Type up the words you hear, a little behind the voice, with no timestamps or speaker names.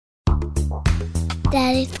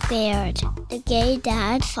Daddy Squared, the Gay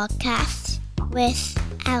Dad podcast with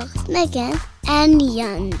Alex Megan and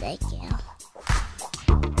Jan Megan.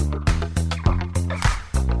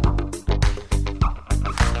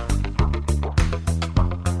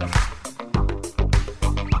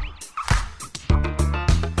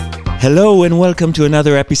 Hello and welcome to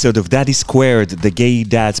another episode of Daddy Squared, the Gay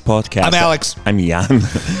Dads podcast. I'm Alex. I'm Jan.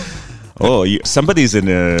 Somebody's in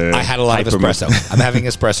a I had a lot of espresso. I'm having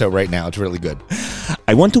espresso right now. It's really good.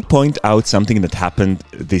 I want to point out something that happened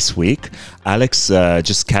this week. Alex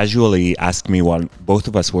just casually asked me while both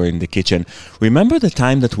of us were in the kitchen, remember the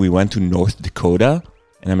time that we went to North Dakota?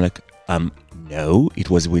 And I'm like, no,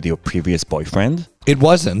 it was with your previous boyfriend. It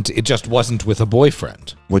wasn't. It just wasn't with a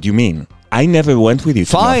boyfriend. What do you mean? I never went with you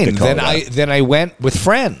to Fine. North Dakota. Then I went with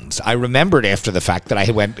friends. I remembered after the fact that I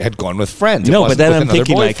had gone with friends. No, it but then I'm with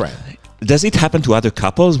thinking boyfriend. Does it happen to other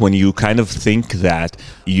couples when you kind of think that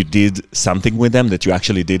you did something with them that you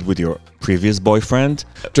actually did with your previous boyfriend?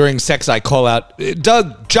 During sex, I call out,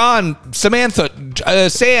 Doug, John, Samantha,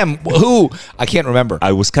 Sam, who? I can't remember.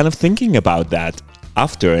 I was kind of thinking about that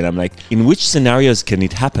after, and I'm like, in which scenarios can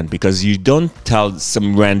it happen? Because you don't tell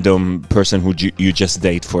some random person who you just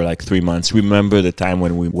date for like 3 months, remember the time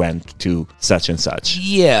when we went to such and such.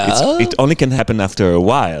 Yeah. It only can happen after a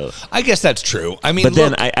while. I guess that's true. I mean, but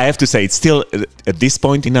then I have to say, it's still, at this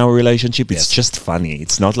point in our relationship, it's just funny.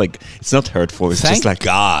 It's not hurtful. It's just like,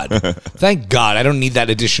 God. Thank God. I don't need that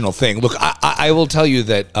additional thing. Look, I will tell you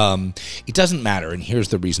that it doesn't matter, and here's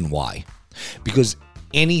the reason why. Because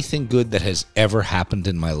anything good that has ever happened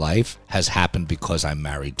in my life has happened because I'm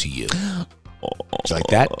married to you. Do you like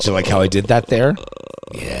that? Do you like how I did that there?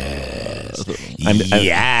 Yes.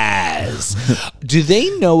 Yes. Do they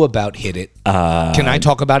know about Hit It? Can I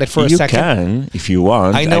talk about it for a second? You can, if you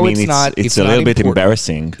want. I know it's a little bit important.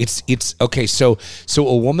 embarrassing. It's okay. So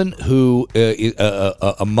a woman who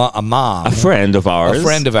a mom, a friend of ours,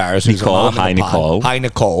 who's Nicole. A mom Hi, Nicole. Hi,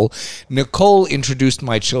 Nicole. Nicole introduced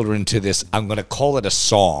my children to this. I'm going to call it a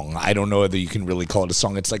song. I don't know whether you can really call it a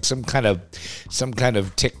song. It's like some kind of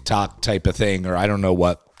TikTok type of thing, or I don't know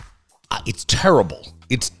what. It's terrible.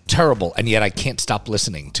 It's terrible, and yet I can't stop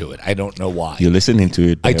listening to it. I don't know why. You're listening to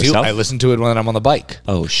it by yourself? do. I listen to it when I'm on the bike.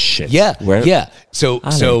 Oh, shit. Yeah. Where? Yeah. So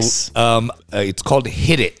Alex. It's called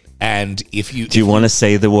Hit It. And if you... Do you want to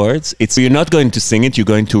say the words? You're not going to sing it, you're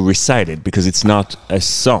going to recite it, because it's not a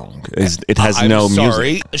song. It has no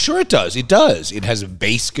music. Sure it does. It does. It has a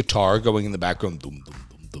bass guitar going in the background. Boom, boom,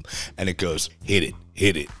 boom, boom. And it goes, hit it,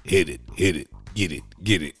 hit it, hit it, hit it, get it,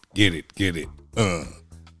 get it, get it, get it.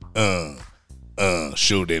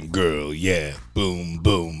 Show them girl, yeah. Boom,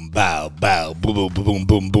 boom, bow, bow, boom, boom, boom,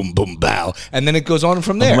 boom, boom, boom, bow. And then it goes on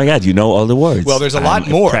from there. Oh my God, you know all the words. Well, there's a lot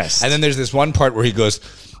more. Impressed. And then there's this one part where he goes,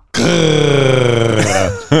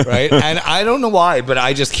 right? And I don't know why, but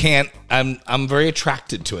I just can't. I'm very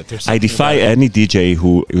attracted to it. I defy any DJ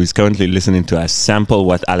who is currently listening to us sample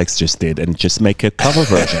what Alex just did and just make a cover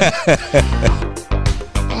version.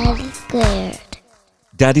 Daddy Squared.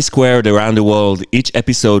 Daddy Squared around the world. Each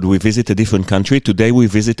episode we visit a different country. Today we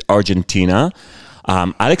visit Argentina.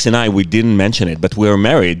 Alex and I, we didn't mention it, but we're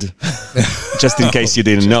married. Just in case you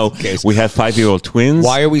didn't know, we have 5-year-old twins.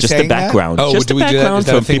 Why are we just saying the background? That? Oh, just do the we do that? background Is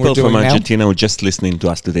that a from thing people we're doing from now? Argentina who are just listening to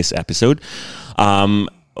us to this episode.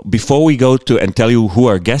 Before we go to and tell you who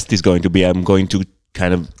our guest is going to be, I'm going to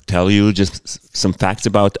kind of tell you just some facts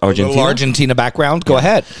about Argentina. A little Argentina background. Go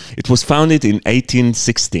ahead. It was founded in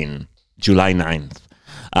 1816, July 9th.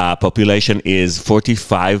 Population is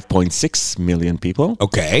 45.6 million people.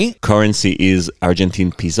 Okay. Currency is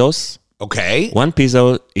Argentine pesos. Okay. 1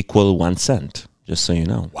 peso equal 1 cent, just so you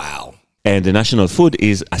know. Wow. And the national food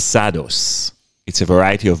is asados. It's a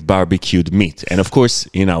variety of barbecued meat. And of course,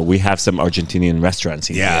 we have some Argentinian restaurants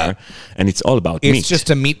in here. And it's all about meat. It's just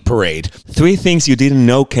a meat parade. 3 things you didn't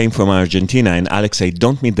know came from Argentina. And Alex, I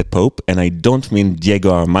don't mean the Pope, and I don't mean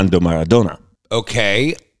Diego Armando Maradona.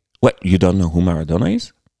 Okay. What, you don't know who Maradona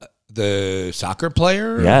is? The soccer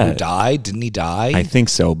player who died? Didn't he die? I think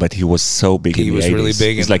so, but he was so big in the 80s. He was really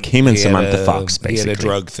big. It's like him and Samantha Fox, basically. He had a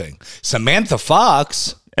drug thing. Samantha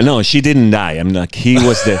Fox? No, she didn't die. I'm like, he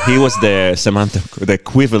was the Samantha, the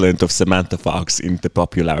equivalent of Samantha Fox in the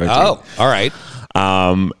popularity. Oh, all right.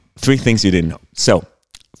 3 things you didn't know. So,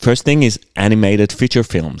 first thing is animated feature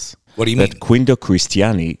films. What do you mean? That Quinto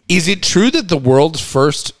Cristiani. Is it true that the world's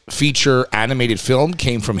first feature animated film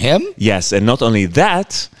came from him? Yes, and not only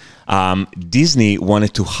that, Disney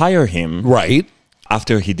wanted to hire him. Right.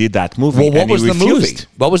 After he did that movie. Well, what was the movie?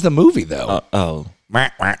 What was the movie, though?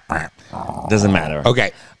 Doesn't matter.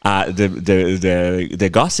 Okay. The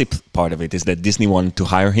gossip part of it is that Disney wanted to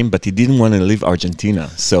hire him, but he didn't want to leave Argentina,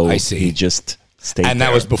 so I see. he just stayed. And there.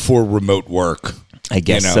 that was before remote work. I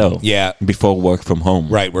guess so. Yeah. Before work from home.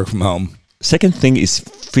 Right, work from home. Second thing is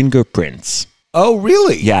fingerprints. Oh,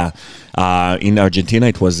 really? Yeah. In Argentina,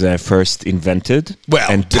 it was first invented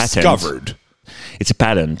and discovered. It's a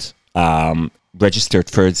patent registered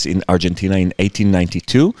first in Argentina in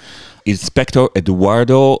 1892. Inspector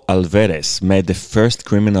Eduardo Alvarez made the first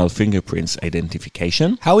criminal fingerprints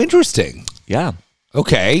identification. How interesting. Yeah.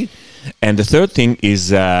 Okay. And the third thing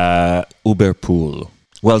is Uberpool.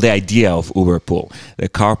 Well, the idea of Uberpool, the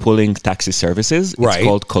carpooling taxi services. Right. It's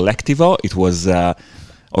called Collectivo. It was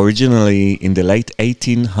originally in the late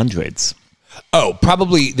 1800s. Oh,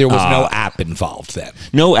 probably there was no app involved then.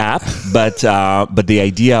 No app, but the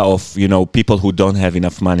idea of people who don't have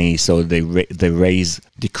enough money, so they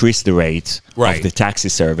decrease the rate of the taxi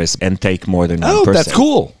service and take more than 1%. Oh, that's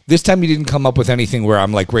cool. This time you didn't come up with anything where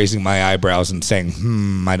I'm like raising my eyebrows and saying,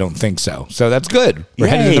 I don't think so. So that's good. We're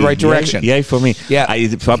headed in the right direction. Yay for me. Yeah.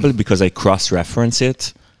 Probably because I cross-reference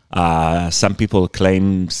it. Some people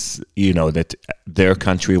claim, that their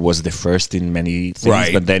country was the first in many things,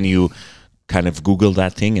 Right. but then you kind of Google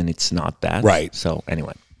that thing and it's not that. Right. So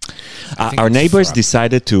anyway, our neighbors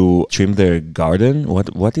decided to trim their garden.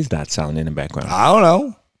 What is that sound in the background? I don't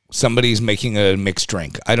know. Somebody's making a mixed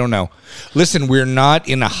drink. I don't know. Listen, we're not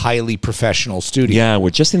in a highly professional studio. Yeah, we're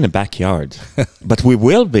just in the backyard, but we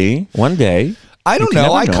will be one day. I don't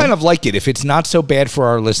know. I know. kind of like it. If it's not so bad for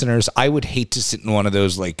our listeners, I would hate to sit in one of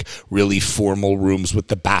those like really formal rooms with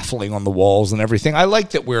the baffling on the walls and everything. I like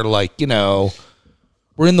that we're like,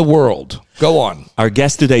 we're in the world. Go on. Our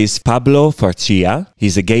guest today is Pablo Farchia.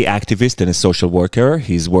 He's a gay activist and a social worker.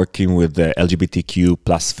 He's working with the LGBTQ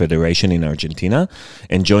plus Federation in Argentina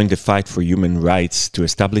and joined the fight for human rights to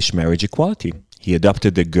establish marriage equality. He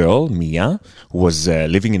adopted a girl, Mia, who was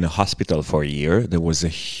living in a hospital for a year. There was a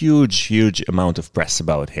huge amount of press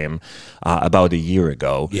about him about a year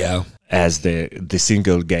ago. Yeah. As the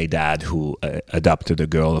single gay dad who adopted a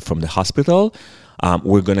girl from the hospital.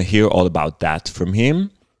 We're going to hear all about that from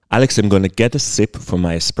him. Alex, I'm going to get a sip from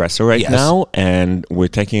my espresso right now, and we're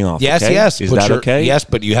taking off. Yes, okay? yes. Is that okay? Yes,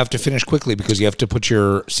 but you have to finish quickly because you have to put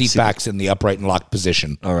your seat backs in the upright and locked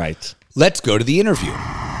position. All right. Let's go to the interview.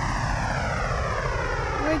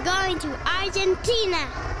 We're going to Argentina.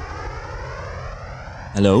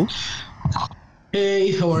 Hello.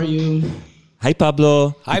 Hey, how are you? Hi,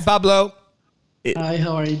 Pablo. Hi, Pablo. Hi,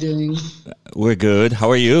 how are you doing? We're good. How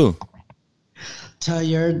are you?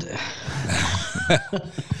 Tired.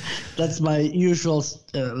 That's my usual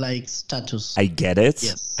status. I get it.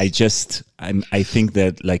 Yes. I think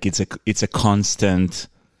that like it's a constant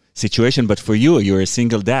situation, but for you, you're a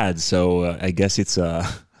single dad, so I guess it's I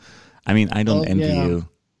don't envy you.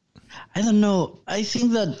 I don't know. I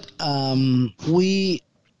think that we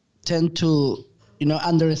tend to,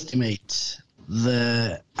 underestimate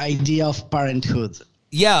the idea of parenthood.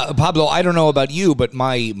 Yeah, Pablo, I don't know about you, but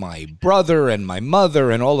my brother and my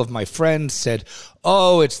mother and all of my friends said,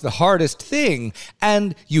 oh, it's the hardest thing.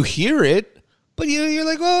 And you hear it, but you're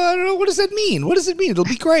like, well, I don't know. What does that mean? What does it mean? It'll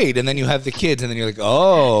be great. And then you have the kids, and then you're like,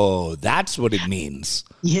 oh, that's what it means.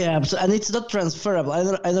 Yeah, and it's not transferable. I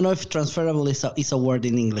don't know if transferable is a word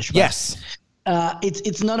in English. But Yes.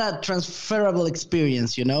 It's not a transferable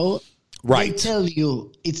experience, Right. They tell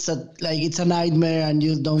you it's a nightmare and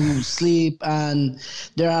you don't sleep and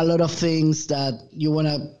there are a lot of things that you want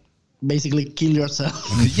to basically kill yourself.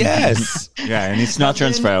 Yes. Yeah, and it's not But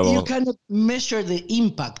then transferable. You cannot measure the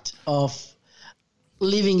impact of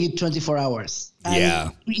living it 24 hours. And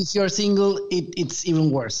Yeah. if you're single, it's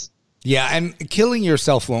even worse. Yeah, and killing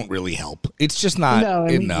yourself won't really help. It's just not.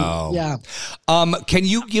 No. Yeah. Can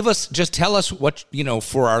you tell us what,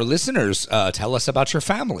 for our listeners, tell us about your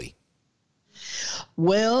family?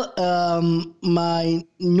 Well, my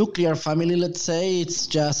nuclear family, let's say, it's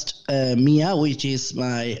just Mia, which is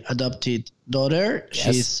my adopted daughter.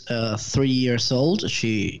 Yes. She's 3 years old.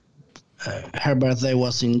 Her birthday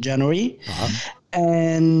was in January.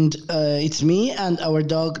 And it's me and our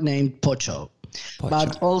dog named Pocho.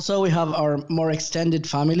 But also we have our more extended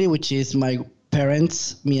family, which is my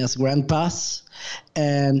parents, Mia's grandpas,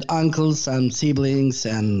 and uncles and siblings,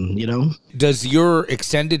 and Does your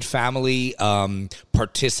extended family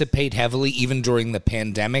participate heavily, even during the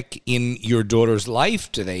pandemic, in your daughter's life?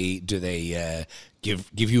 Do they give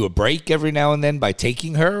you a break every now and then by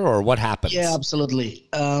taking her, or what happens? Yeah, absolutely.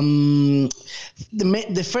 The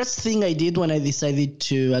first thing I did when I decided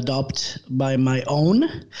to adopt by my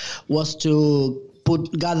own was to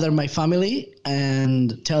gather my family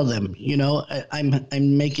and tell them,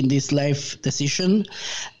 I'm making this life decision,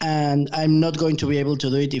 and I'm not going to be able to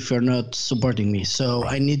do it if you're not supporting me. So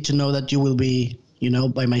I need to know that you will be,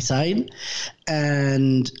 by my side.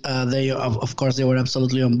 And they, of course, they were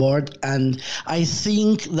absolutely on board. And I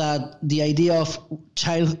think that the idea of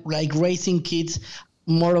raising kids,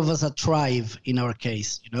 more of as a tribe in our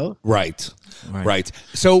case, Right.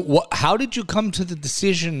 So how did you come to the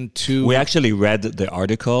decision to... We actually read the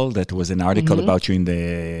article. That was an article about you in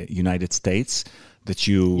the United States, that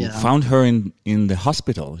you found her in the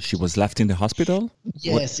hospital. She was left in the hospital?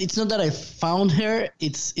 Yes, it's not that I found her.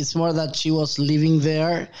 It's more that she was living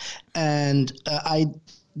there, and I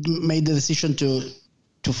made the decision to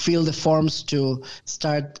fill the forms to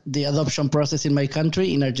start the adoption process in my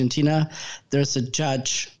country. In Argentina, there's a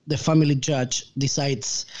judge. The family judge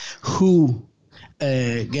decides who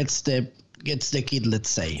gets the kid, let's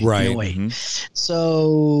say, right. in a way.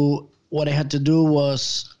 So what I had to do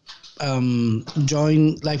was fill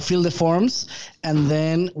the forms and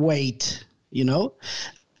then wait,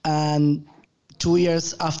 and 2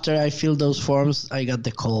 years after I filled those forms, I got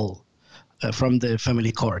the call from the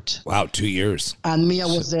family court. Wow, 2 years. And Mia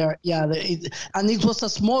was there. Yeah, and it was a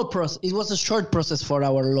small process. It was a short process for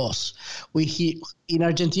our laws. In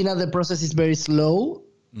Argentina, the process is very slow.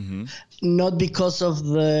 Not because of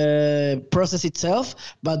the process itself,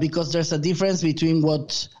 but because there's a difference between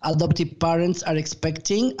what adoptive parents are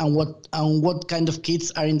expecting and what kind of kids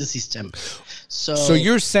are in the system. So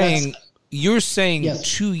you're saying yes.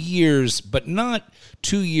 2 years, but not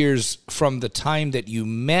 2 years from the time that you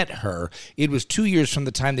met her. It was 2 years from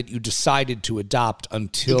the time that you decided to adopt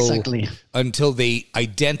until they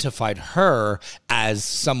identified her as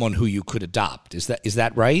someone who you could adopt. Is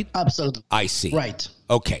that right? Absolutely. I see. Right.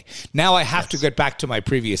 Okay. Now I have to get back to my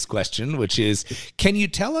previous question, which is, can you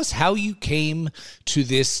tell us how you came to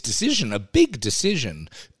this decision, a big decision,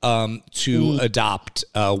 to adopt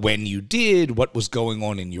when you did? What was going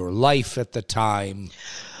on in your life at the time?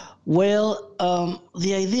 Well,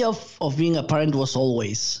 the idea of being a parent was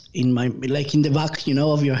always in the back,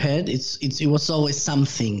 of your head. It was always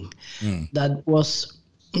something that was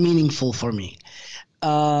meaningful for me.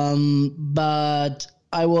 But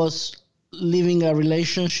I was living a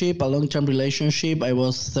long-term relationship. I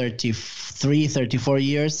was 34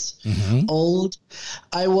 years old.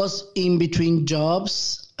 I was in between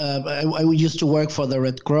jobs. I used to work for the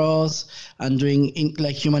Red Cross and doing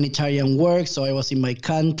humanitarian work. So I was in my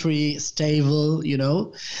country, stable,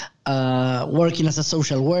 working as a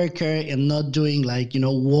social worker and not doing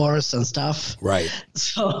wars and stuff. Right.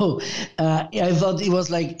 So I thought it was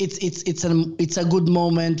it's a good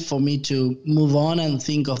moment for me to move on and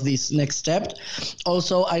think of this next step.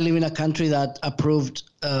 Also, I live in a country that approved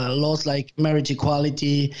laws like marriage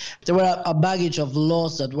equality. There were a baggage of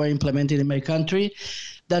laws that were implemented in my country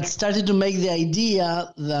that started to make the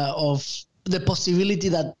idea of the possibility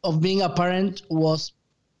of being a parent was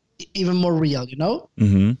even more real,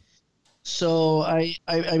 So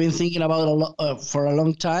I've been thinking about it for a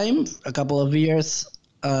long time, a couple of years,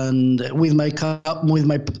 and with my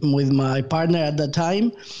partner at that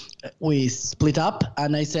time, we split up,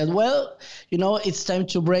 and I said, well, it's time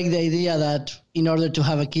to break the idea that in order to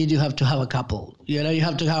have a kid, you have to have a couple. You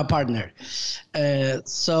have to have a partner.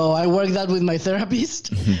 So I worked that with my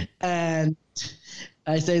therapist, and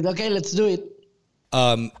I said, okay, let's do it.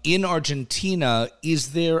 In Argentina,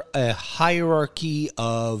 is there a hierarchy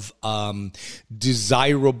of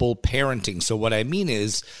desirable parenting? So what I mean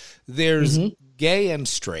is there's gay and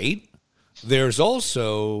straight. There's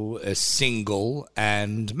also a single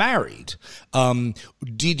and married.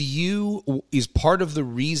 Is part of the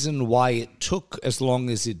reason why it took as long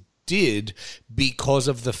as it did because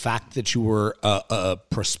of the fact that you were a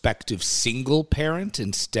prospective single parent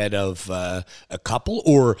instead of a couple,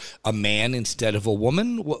 or a man instead of a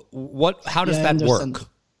woman? How does that work?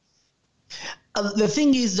 The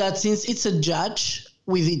thing is that since it's a judge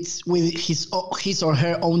with his or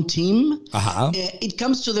her own team, it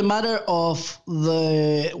comes to the matter of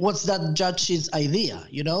what's that judge's idea,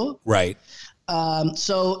 Right.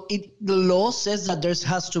 So the law says that there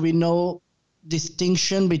has to be no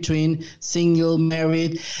distinction between single,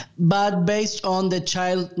 married, but based on the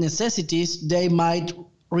child necessities, they might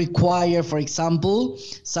require, for example,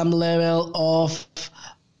 some level of,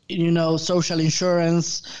 social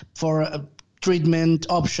insurance for treatment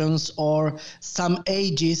options, or some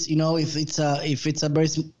ages, if it's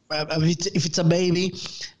a baby,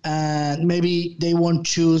 and maybe they won't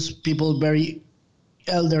choose people very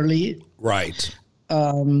elderly. Right.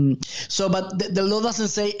 But the law doesn't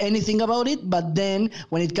say anything about it. But then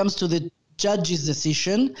when it comes to the judge's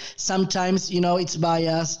decision. Sometimes, it's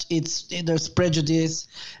biased. There's prejudice,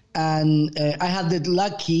 and I had the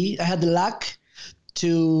luck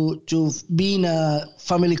to be in a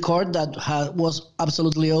family court that was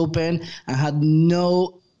absolutely open and had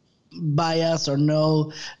no bias or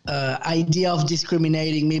no idea of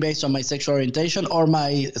discriminating me based on my sexual orientation or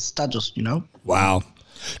my status. Wow.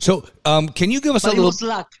 So, can you give us but a little? It was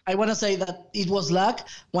luck. I want to say that it was luck.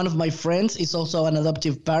 One of my friends is also an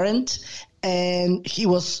adoptive parent, and he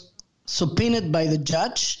was subpoenaed by the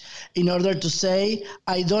judge in order to say,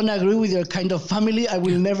 "I don't agree with your kind of family. I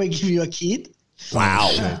will never give you a kid."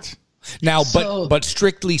 Wow. Now, but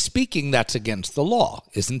strictly speaking, that's against the law,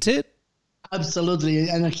 isn't it? Absolutely,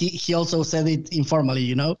 and he also said it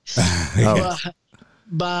informally,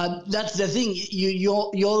 But that's the thing.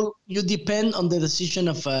 You depend on the decision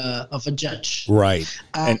of a judge, right?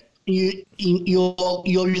 And you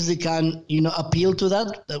obviously can appeal to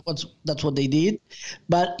that. That's what they did.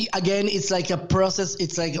 But again, it's like a process.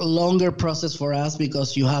 It's like a longer process for us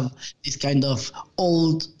because you have this kind of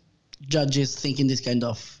old judges thinking this kind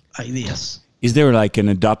of ideas. Is there like an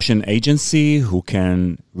adoption agency who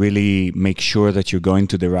can really make sure that you're going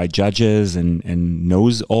to the right judges and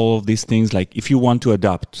knows all of these things? Like if you want to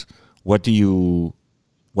adopt, what do you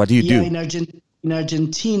do? In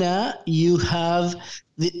Argentina, you have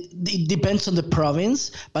it depends on the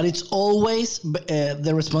province, but it's always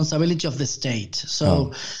the responsibility of the state.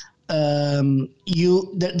 So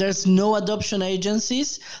there's no adoption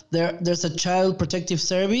agencies. There's a child protective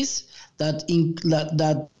service that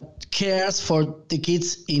cares for the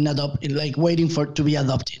kids waiting to be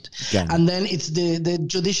adopted. Yeah. And then it's the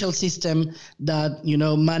judicial system that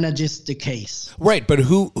manages the case. Right, but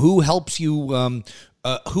who helps you?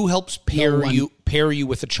 Who helps pair you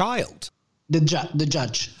with a child? The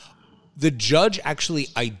judge. The judge actually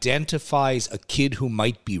identifies a kid who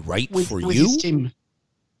might be right for you.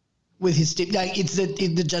 With his team, like it's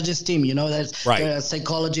the judge's team, there's right.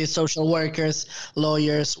 Psychologists, social workers,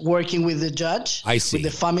 lawyers working with the judge. I see. With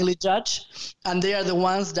the family judge, and they are the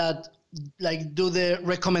ones that do the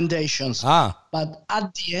recommendations. But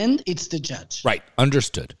at the end, it's the judge. Right,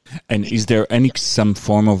 understood. And is there some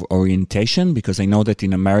form of orientation? Because I know that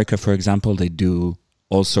in America, for example, they do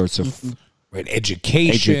all sorts of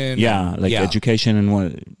education. Education and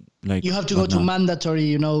what. Like you have to go to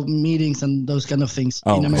mandatory, meetings and those kind of things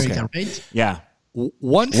in America, right? Yeah.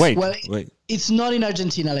 Wait. It's not in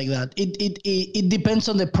Argentina like that. It depends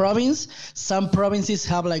on the province. Some provinces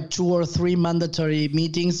have like 2 or 3 mandatory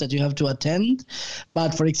meetings that you have to attend.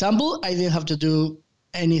 But for example, I didn't have to do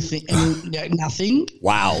anything, nothing.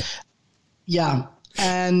 Wow. Yeah.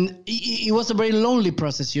 And it was a very lonely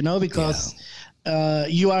process, because... Yeah.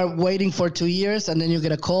 You are waiting for 2 years and then you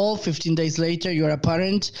get a call 15 days later, you're a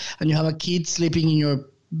parent and you have a kid sleeping in your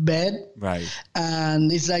bed. Right.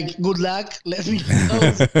 And it's like, good luck. Let me know how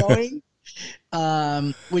it's going.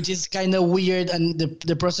 Which is kind of weird. And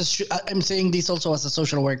the process, I'm saying this also as a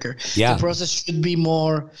social worker. Yeah. The process should be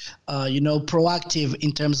more, proactive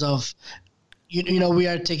in terms of, we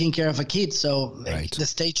are taking care of a kid. So right. The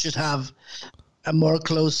state should have a more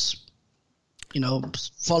close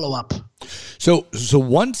follow up. So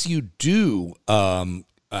once you do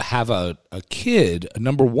have a kid,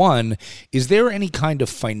 number one, is there any kind of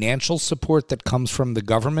financial support that comes from the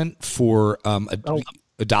government for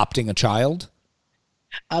adopting a child?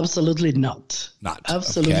 Absolutely not.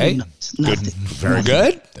 Absolutely okay. not. Good. Very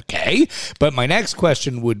good. Okay. But my next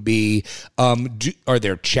question would be, are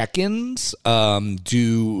there check-ins?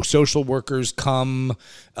 Do social workers come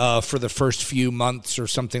for the first few months or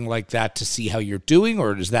something like that to see how you're doing,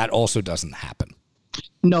 or does that also doesn't happen?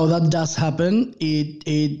 No, that does happen.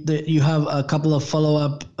 You have a couple of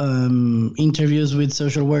follow-up interviews with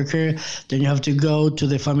social worker. Then you have to go to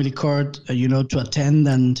the family court, to attend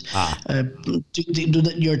and to do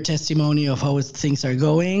your testimony of how things are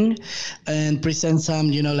going, and present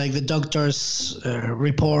some, like the doctor's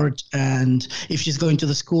report, and if she's going to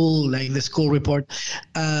the school, like the school report.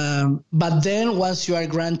 But then once you are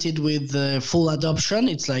granted with the full adoption,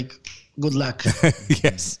 it's like, good luck.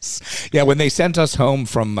 Yes. Yeah, when they sent us home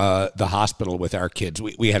from the hospital with our kids,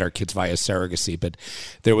 we had our kids via surrogacy, but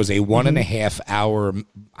there was a 1.5 hour,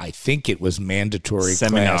 I think it was mandatory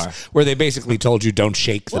seminar class where they basically told you don't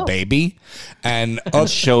shake the baby. And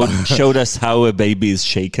showed us how a baby is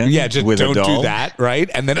shaken. Yeah, just with don't a doll. do that, right?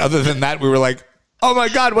 And then other than that, we were like, Oh my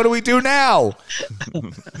God, what do we do now?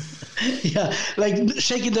 Yeah, like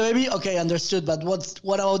shaking the baby. Okay, understood. But what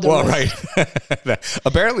about the Well, rest? right.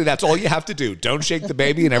 Apparently, that's all you have to do. Don't shake the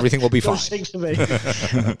baby, and everything will be Don't fine. shake the baby.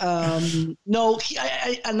 No,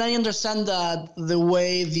 and I understand that the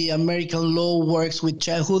way the American law works with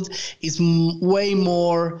childhood is way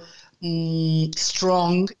more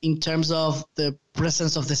strong in terms of the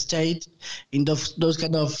presence of the state in those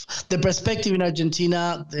kind of the perspective in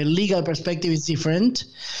Argentina. The legal perspective is different,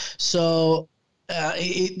 so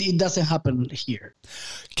it doesn't happen here.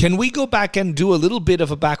 Can we go back and do a little bit of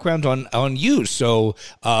a background on you? So,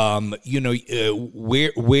 where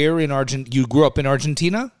in Argentina you grew up in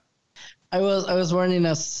Argentina? I was born in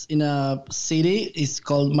a city. It's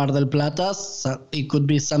called Mar del Plata. So it could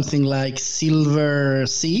be something like Silver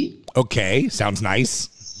Sea. Okay, sounds nice.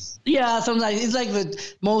 Yeah, sometimes it's like the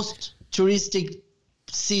most touristic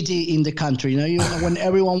city in the country. When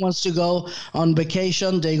everyone wants to go on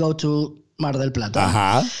vacation, they go to Mar del Plata.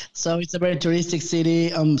 Uh-huh. So it's a very touristic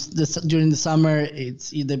city. During the summer,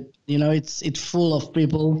 it's full of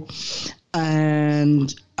people,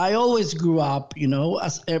 and I always grew up,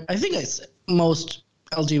 as I think as most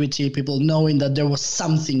LGBT people, knowing that there was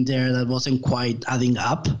something there that wasn't quite adding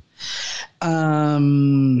up.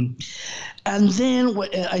 And then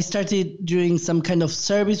I started doing some kind of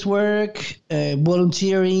service work,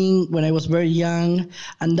 volunteering when I was very young,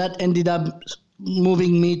 and that ended up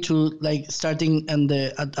moving me to starting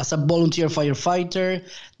as a volunteer firefighter.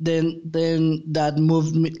 Then that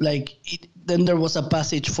moved me then there was a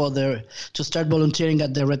passage to start volunteering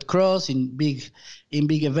at the Red Cross in big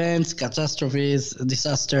events, catastrophes,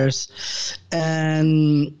 disasters,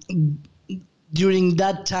 and during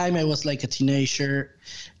that time I was like a teenager,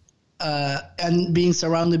 and being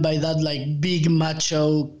surrounded by that big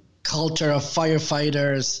macho culture of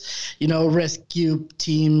firefighters, rescue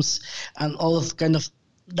teams, and all of kind of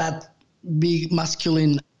that big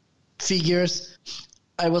masculine figures.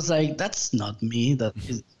 I was like, that's not me. That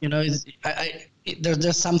is,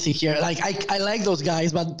 there's something here. I like those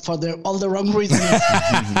guys, but for all the wrong reasons.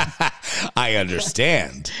 I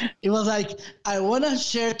understand. It was like, I want to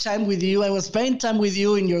share time with you. I will spend time with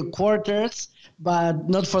you in your quarters, but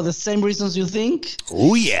not for the same reasons you think.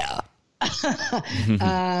 Oh yeah.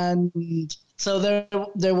 And so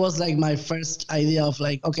there was my first idea of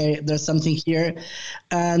okay, there's something here.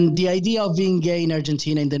 And the idea of being gay in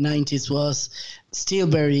Argentina in the 90s was still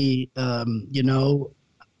very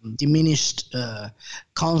diminished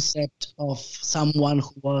concept of someone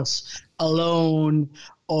who was alone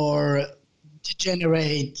or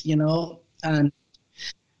degenerate, and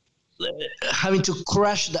having to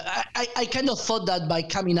crush that. I kind of thought that by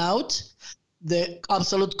coming out, the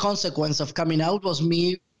absolute consequence of coming out was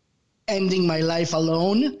me ending my life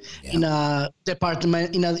alone in a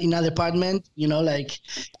department,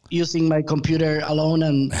 using my computer alone,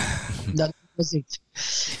 and that was it.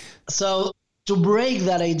 So to break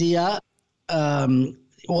that idea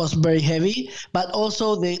was very heavy, but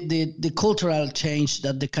also the cultural change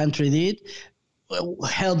that the country did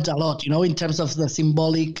helped a lot, in terms of the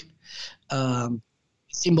symbolic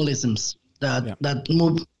symbolisms that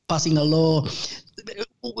moved. Passing a law,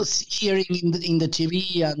 was hearing in the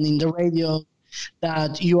TV and in the radio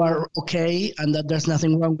that you are okay and that there's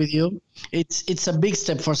nothing wrong with you. It's a big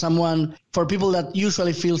step for people that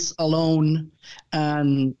usually feels alone,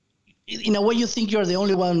 and in a way you think you're the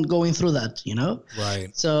only one going through that,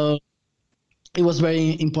 Right. So it was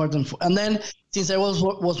very important. And then since I was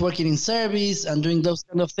working in service and doing those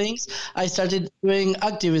kind of things, I started doing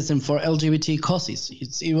activism for LGBT causes.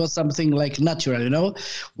 It was something natural,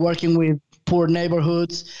 working with poor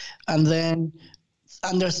neighborhoods, and then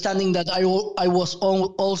understanding that I was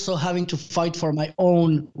also having to fight for my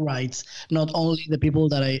own rights, not only the people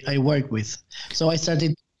that I work with. So I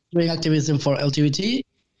started doing activism for LGBT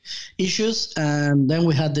issues, and then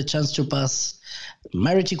we had the chance to pass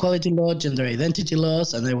marriage equality law, gender identity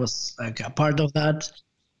laws, and I was a part of that.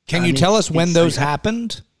 Can you tell us when those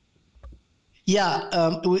happened? Yeah,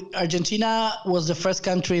 Argentina was the first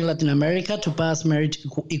country in Latin America to pass marriage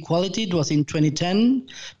equality. It was in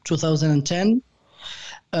 2010.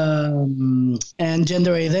 And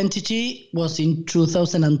gender identity was in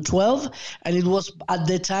 2012. And it was, at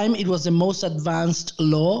the time, it was the most advanced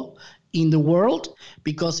law in the world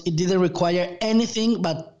because it didn't require anything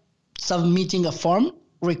but submitting a form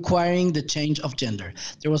requiring the change of gender.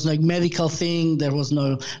 There was no medical thing. There was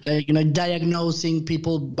no diagnosing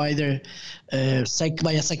people by by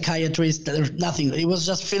a psychiatrist. There's nothing. It was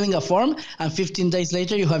just filling a form, and 15 days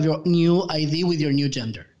later you have your new ID with your new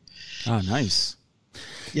gender. Oh, nice.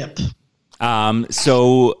 Yep.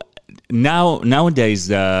 So nowadays,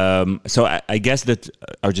 so I guess that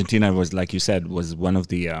Argentina was, like you said, was one of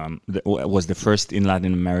was the first in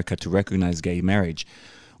Latin America to recognize gay marriage.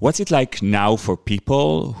 What's it like now for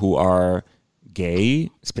people who are gay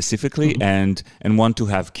specifically and want to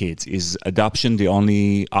have kids? Is adoption the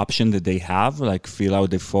only option that they have? Like fill out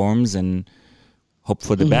the forms and hope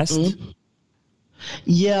for the best?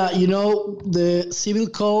 Yeah, the civil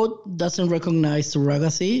code doesn't recognize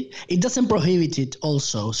surrogacy. It doesn't prohibit it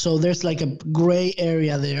also. So there's like a gray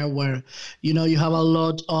area there where, you have a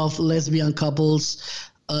lot of lesbian couples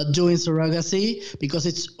doing surrogacy because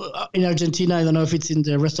it's in Argentina. I don't know if it's in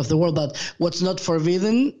the rest of the world, but what's not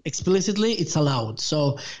forbidden explicitly, it's allowed.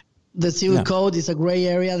 So the civil code is a gray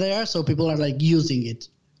area there. So people are like using it.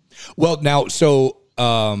 Well, now, so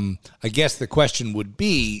I guess the question would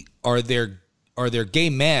be, are there gay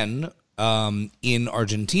men in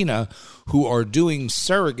Argentina who are doing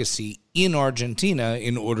surrogacy in Argentina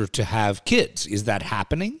in order to have kids? Is that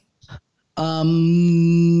happening?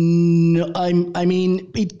 No, I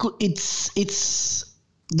mean, it's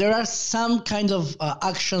there are some kind of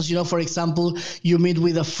actions. For example, you meet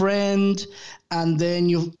with a friend, and then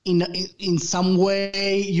you in some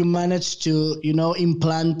way you manage to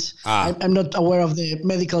implant. I'm not aware of the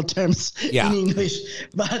medical terms in English,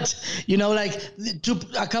 but like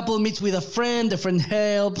a couple meets with a friend, the friend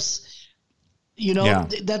helps.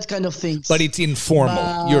 That kind of thing. But it's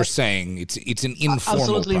informal. You're saying it's an informal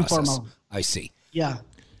absolutely process. Informal. I see. Yeah.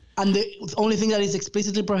 And the only thing that is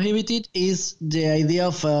explicitly prohibited is the idea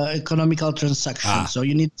of economical transaction. So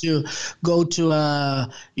you need to go to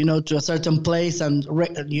to a certain place and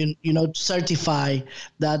certify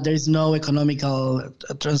that there is no economical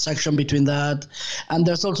transaction between that. And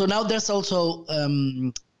there's also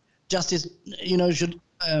justice.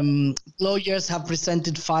 Lawyers have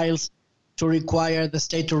presented files to require the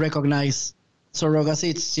state to recognize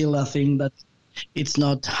surrogacy. It's still a thing that it's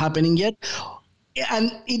not happening yet.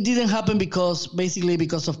 And it didn't happen because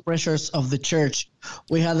of pressures of the church.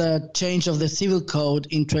 We had a change of the civil code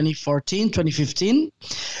in 2015,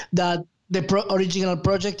 that the original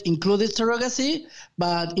project included surrogacy,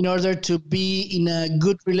 but in order to be in a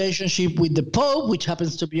good relationship with the Pope, which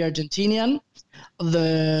happens to be Argentinian,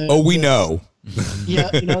 the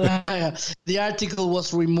article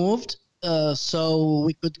was removed so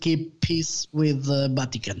we could keep peace with the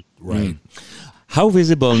Vatican. Right. How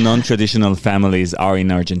visible non-traditional families are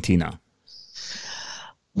in Argentina?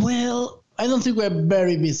 Well, I don't think we're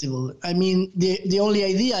very visible. I mean, the only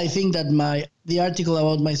idea I think that the article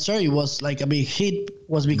about my story was like a big hit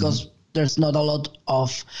was because there's not a lot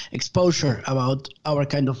of exposure about our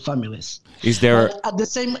kind of families. Is there at the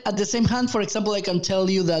same hand, for example, I can tell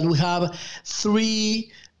you that we have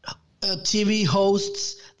 3 TV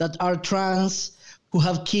hosts that are trans who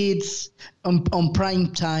have kids on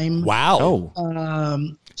prime time. Wow.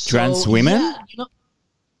 Trans women? Yeah,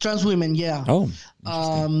 trans women, yeah. Oh.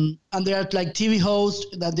 And they are like TV hosts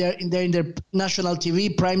that they're in their national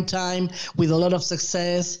TV prime time with a lot of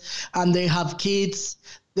success, and they have kids.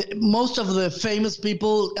 Most of the famous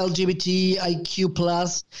people, LGBTIQ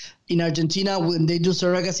plus in Argentina, when they do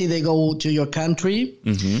surrogacy, they go to your country.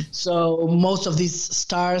 So most of these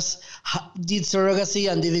stars did surrogacy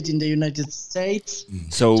and did it in the United States.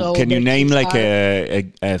 So can you name like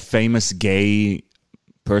a famous gay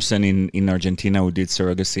person in Argentina who did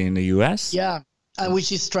surrogacy in the US? Yeah, and which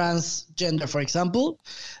is transgender, for example.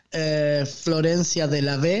 Florencia de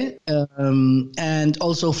la V, and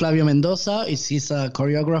also Flavio Mendoza. He's a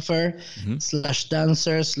choreographer /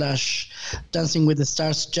 dancer / Dancing with the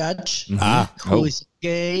Stars judge who is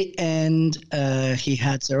gay, and he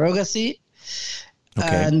had surrogacy.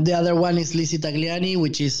 And the other one is Lizzie Tagliani,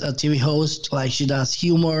 which is a TV host. Like she does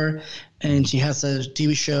humor, and she has a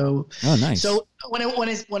TV show. Oh, nice. So what I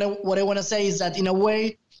want to say is that in a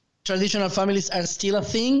way, traditional families are still a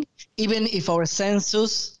thing, even if our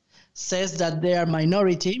census says that they are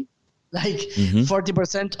minority. Like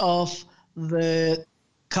 40% of the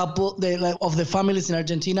of the families in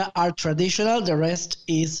Argentina are traditional. The rest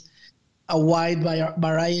is a wide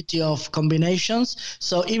variety of combinations.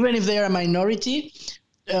 So even if they are a minority,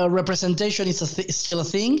 representation is still a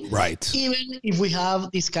thing. Right. Even if we have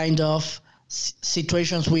this kind of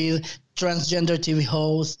situations with transgender TV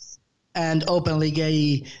hosts and openly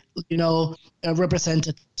gay,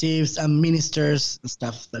 representatives and ministers and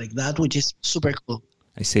stuff like that, which is super cool.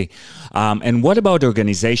 I see. And what about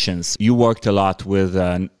organizations? You worked a lot with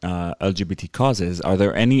LGBT causes. Are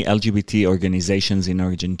there any LGBT organizations in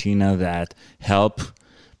Argentina that help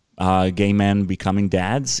gay men becoming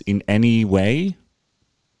dads in any way?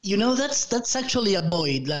 You know, that's actually a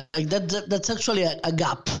void. That's actually a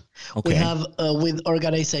gap we Okay. have with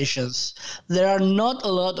organizations. There are not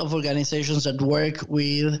a lot of organizations that work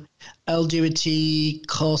with LGBT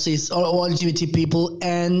causes or LGBT people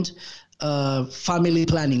and family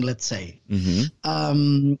planning, let's say.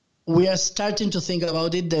 We are starting to think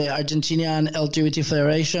about it. The Argentinian LGBT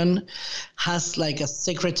Federation has like a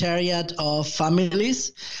secretariat of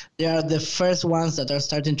families. They are the first ones that are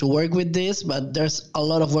starting to work with this, but there's a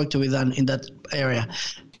lot of work to be done in that area.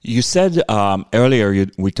 You said earlier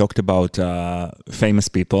we talked about famous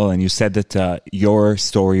people, and you said that your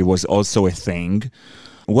story was also a thing.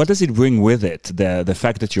 What does it bring with it? The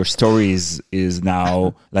fact that your story is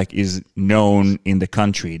now is known in the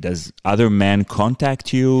country. Does other men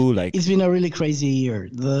contact you? It's been a really crazy year.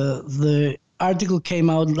 The article came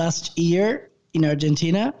out last year in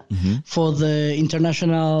Argentina for the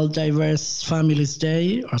International Diverse Families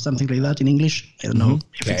Day or something like that in English. I don't know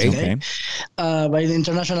if it's okay. By the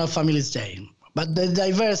International Families Day. But the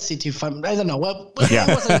diversity, I don't know. Well,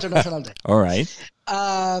 it was an international day. All right.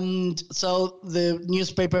 So the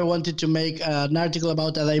newspaper wanted to make an article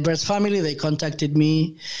about a diverse family. They contacted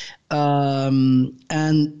me. And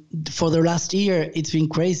for the last year, it's been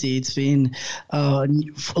crazy. It's been a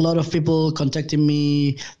lot of people contacting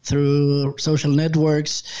me through social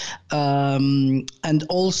networks. And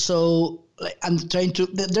also, I'm trying to.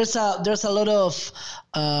 There's a lot of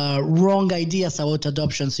wrong ideas about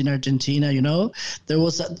adoptions in Argentina. You know,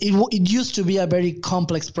 it used to be a very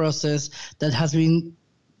complex process that has been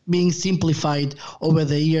being simplified over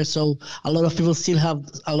the years. So a lot of people still have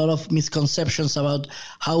a lot of misconceptions about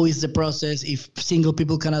how is the process, if single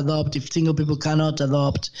people can adopt, if single people cannot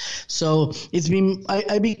adopt. So it's been,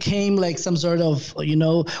 I became like some sort of, you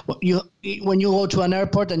know, when you go to an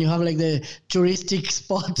airport and you have like the touristic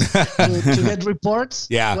spot to get reports.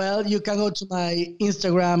 Yeah. Well, you can go to my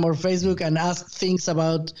Instagram or Facebook and ask things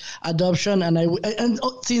about adoption. And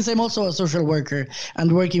since I'm also a social worker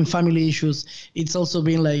and work in family issues, it's also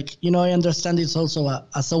been like, you know, I understand it's also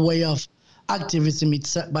as a way of activism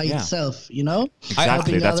itself, you know?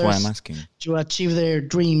 Exactly. That's why I'm asking. To achieve their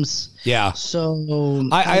dreams. Yeah. So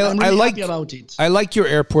I I'm really like happy about it. I like your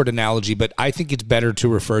airport analogy, but I think it's better to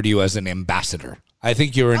refer to you as an ambassador. I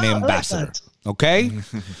think you're an ambassador. Like okay?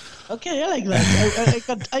 Okay, I like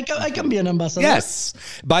that. I can be an ambassador. Yes.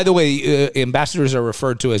 By the way, ambassadors are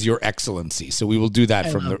referred to as Your Excellency, so we will do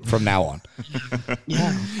that from now on.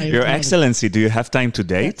 Yeah. Your Excellency, do you have time to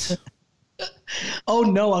date? Oh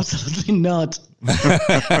no, absolutely not.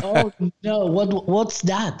 Oh no, what's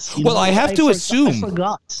that? Well, I have to assume. I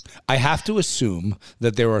forgot. I have to assume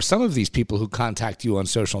that there are some of these people who contact you on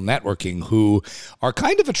social networking who are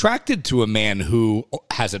kind of attracted to a man who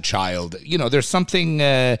has a child. You know, there's something.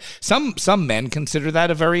 Some men consider that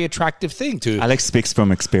a very attractive thing. To Alex speaks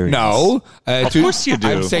from experience. No, of course you do.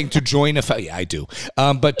 I'm saying to join a. Yeah, I do.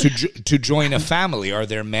 But to join a family, are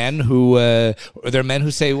there men who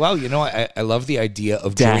say, "Well, you know, I love the idea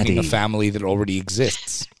of joining a family that already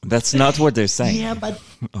exists." That's not what they're saying. Yeah, but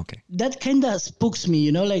okay, that kind of spooks me.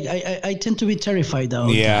 You know, like I tend to be terrified of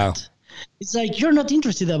that. It's like, you're not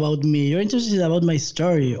interested about me. You're interested about my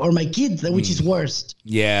story or my kid, which is worst.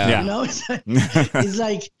 Yeah. You know, it's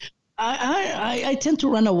like I tend to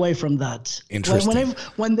run away from that. Interesting.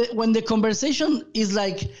 When the conversation is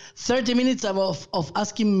like 30 minutes of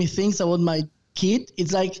asking me things about my kid,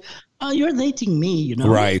 it's like, oh, you're dating me, you know?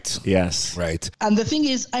 Right. Yes. Right. And the thing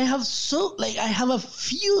is, I have a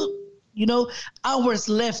few, you know, hours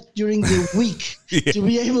left during the week to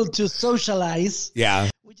be able to socialize. Yeah.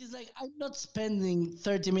 Which is like, I'm not spending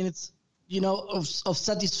 30 minutes, you know, of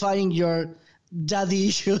satisfying your daddy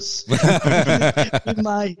issues with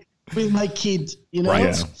my kid, you know?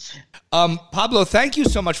 Right. Pablo, thank you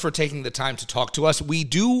so much for taking the time to talk to us. We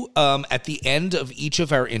do, at the end of each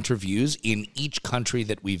of our interviews in each country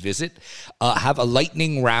that we visit, have a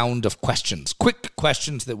lightning round of questions, quick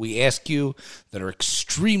questions that we ask you that are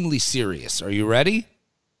extremely serious. Are you ready?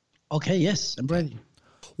 Okay, yes, I'm ready.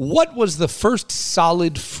 What was the first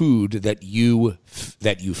solid food that you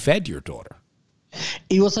fed your daughter?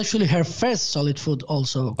 It was actually her first solid food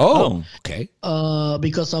also. Oh, okay.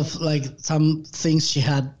 Because of like some things she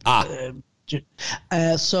had.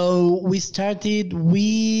 So we started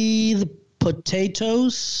with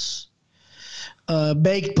potatoes,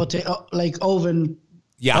 baked potato, like oven.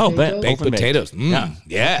 Yeah, baked potatoes. Yeah.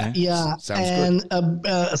 Yeah. Yeah, Sounds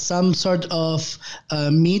and some sort of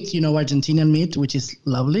meat, you know, Argentinian meat, which is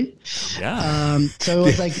lovely. Yeah. So it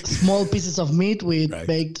was like small pieces of meat with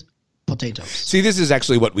baked potatoes. See, this is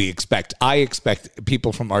actually what we expect. I expect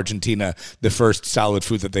people from Argentina, the first solid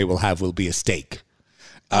food that they will have will be a steak.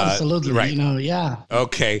 Absolutely. right. Yeah.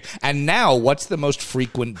 Okay. And now, what's the most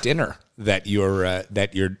frequent dinner that you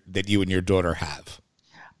and your daughter have?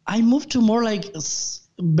 I moved to more like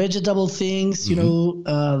vegetable things.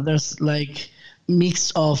 There's like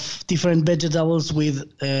mix of different vegetables with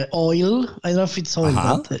oil. I don't know if it's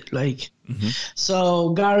oil, but like so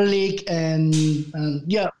garlic and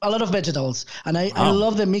a lot of vegetables. And I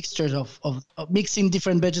love the mixtures of mixing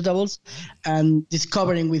different vegetables and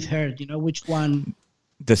discovering with her, which one.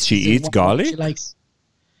 Does she eat garlic? She likes.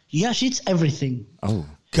 Yeah, she eats everything. Oh,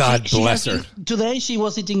 God bless her. Today she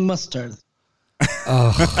was eating mustard.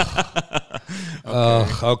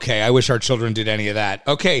 Okay. I wish our children did any of that.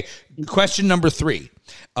 Okay. Question number 3.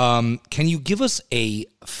 Can you give us a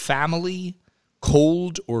family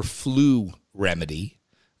cold or flu remedy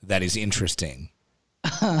that is interesting?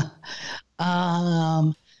 I'm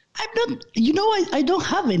not. I don't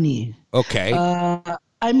have any. Okay.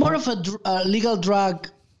 I'm more of a legal drug,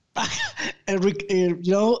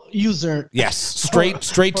 user. Yes.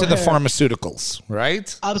 Straight to the pharmaceuticals,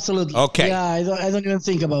 right? Absolutely. Okay. Yeah, I don't even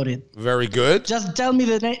think about it. Very good. Just tell me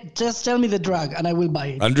the name. Just tell me the drug, and I will buy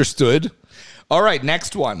it. Understood. All right.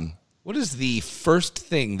 Next one. What is the first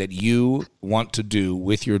thing that you want to do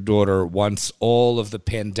with your daughter once all of the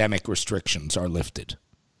pandemic restrictions are lifted?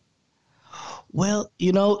 Well,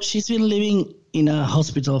 she's been living in a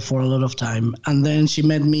hospital for a lot of time, and then she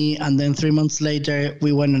met me, and then 3 months later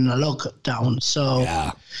we went on a lockdown. So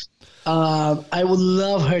Yeah. I would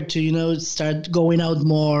love her to, start going out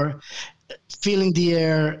more, feeling the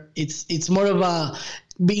air. It's more of a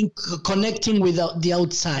connecting with the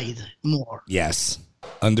outside more. Yes.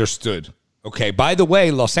 Understood. Okay. By the way,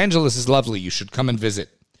 Los Angeles is lovely. You should come and visit.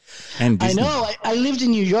 and I Disney. know. I lived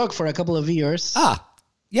in New York for a couple of years.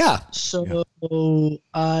 Yeah. So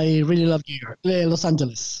I really love New York, Los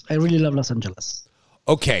Angeles. I really love Los Angeles.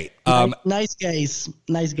 Okay. Nice gays.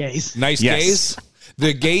 Nice Yes. gays.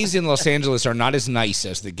 The gays in Los Angeles are not as nice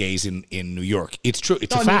as the gays in New York. It's true.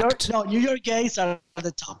 It's a fact. New York gays are at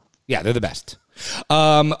the top. Yeah, they're the best.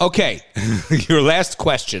 Okay. Your last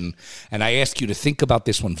question, and I ask you to think about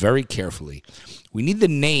this one very carefully. We need the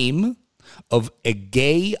name of a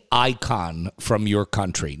gay icon from your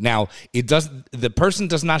country. Now, the person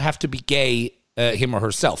does not have to be gay, him or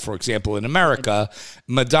herself. For example, in America,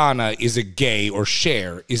 Madonna is a gay, or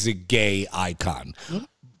Cher is a gay icon.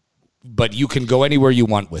 But you can go anywhere you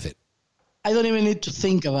want with it. I don't even need to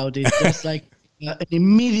think about it. There's like an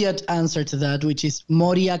immediate answer to that, which is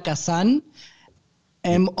Moria Kazan,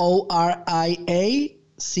 Moriacasan.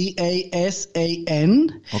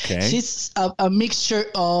 Okay. She's a mixture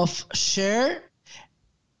of Cher,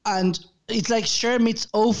 and it's like Cher meets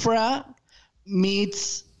Oprah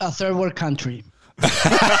meets a third world country.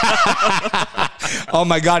 Oh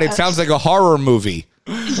my God, it sounds like a horror movie.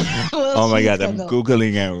 Well, Oh my she's God, I'm kind of-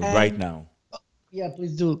 Googling her right now. Yeah,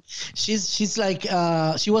 please do. She's like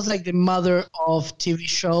she was like the mother of TV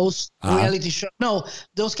shows, reality shows. No,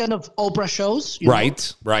 those kind of Oprah shows. you know?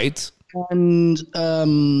 Right. And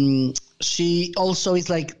she also is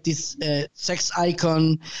like this sex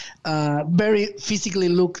icon, very physically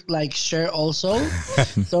look like Cher also.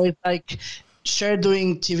 So it's like Cher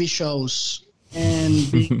doing TV shows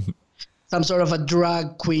and being some sort of a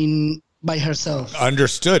drag queen by herself.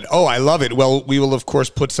 Understood. Oh, I love it. Well, we will, of course,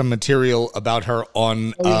 put some material about her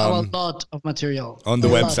on... We have a lot of material on the A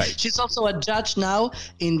lot. website. She's also a judge now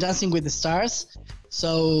in Dancing with the Stars,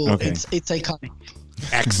 so Okay. it's iconic.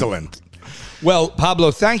 Excellent. Well,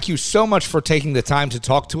 Pablo, thank you so much for taking the time to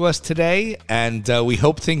talk to us today, and we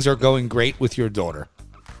hope things are going great with your daughter.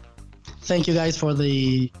 Thank you guys for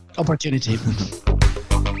the opportunity.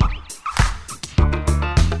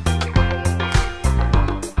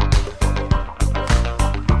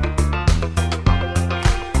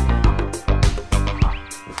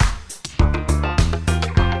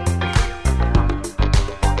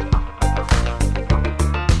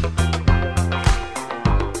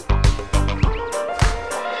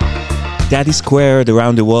 Daddy Squared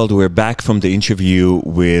around the world. We're back from the interview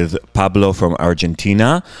with Pablo from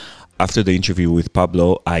Argentina. After the interview with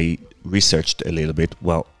Pablo, I researched a little bit,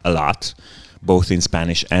 well, a lot, both in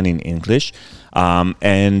Spanish and in English.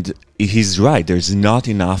 And he's right, there's not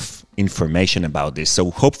enough information about this.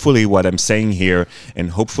 So hopefully what I'm saying here,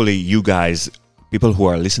 and hopefully you guys, people who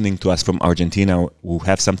are listening to us from Argentina, who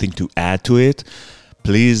have something to add to it,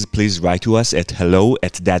 please write to us at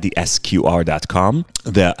hello@daddysqr.com.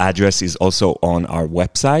 The address is also on our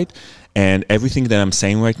website. And everything that I'm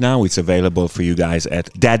saying right now, it's available for you guys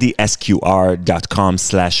at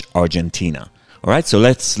daddysqr.com/Argentina. All right, so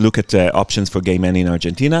let's look at options for gay men in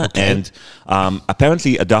Argentina. Okay. And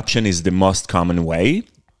apparently adoption is the most common way.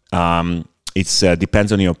 It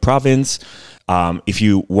depends on your province. If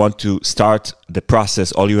you want to start the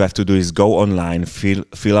process, all you have to do is go online,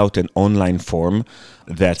 fill out an online form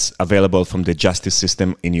that's available from the justice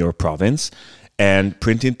system in your province, and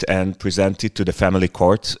print it and present it to the family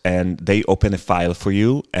court, and they open a file for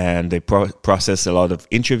you, and they process a lot of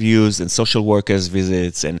interviews and social workers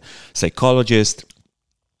visits and psychologists,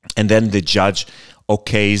 and then the judge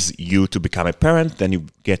okays you to become a parent. Then you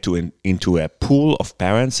get into a pool of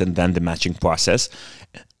parents, and then the matching process.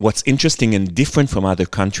 What's interesting and different from other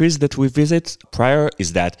countries that we visit prior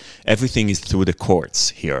is that everything is through the courts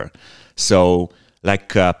here. So like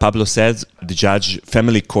Pablo said, the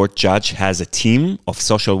family court judge has a team of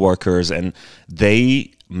social workers, and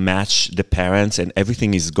they match the parents, and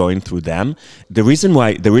everything is going through them. The reason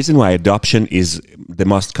why adoption is the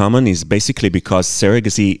most common is basically because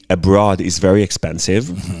surrogacy abroad is very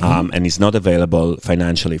expensive, and is not available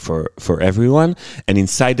financially for everyone. And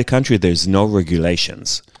inside the country, there's no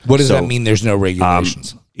regulations. What does that mean? There's no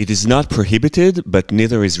regulations. It is not prohibited, but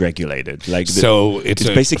neither is regulated. It's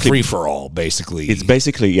basically free for all. Basically, it's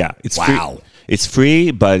basically It's wow. Free. It's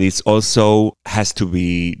free, but it's also has to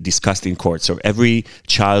be discussed in court. So every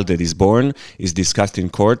child that is born is discussed in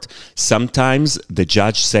court. Sometimes the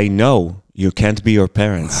judge say, no, you can't be your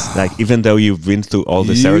parents. Like, even though you've been through all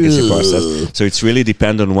the surrogacy process. So it's really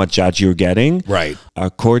depend on what judge you're getting. Right.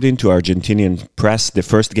 According to Argentinian press, the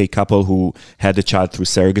first gay couple who had a child through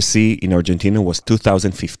surrogacy in Argentina was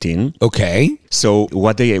 2015. Okay. So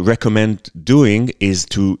what they recommend doing is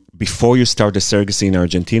to, before you start the surrogacy in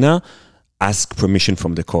Argentina, ask permission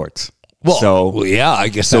from the court. I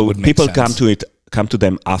guess that would make people sense. come to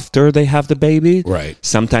them after they have the baby. Right.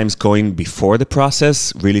 Sometimes going before the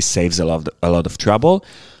process really saves a lot of trouble.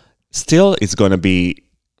 Still, it's going to be,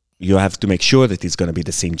 you have to make sure that it's going to be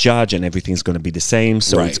the same judge and everything's going to be the same,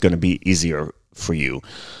 so it's going to be easier for you.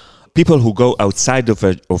 People who go outside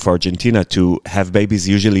of Argentina to have babies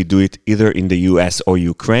usually do it either in the US or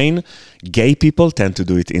Ukraine. Gay people tend to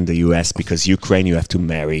do it in the US because Ukraine, you have to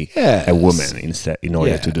marry a woman in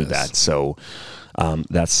order to do that. So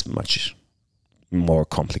that's much more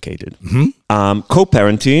complicated.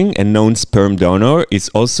 Co-parenting and known sperm donor is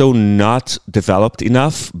also not developed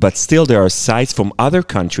enough, but still there are sites from other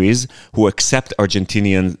countries who accept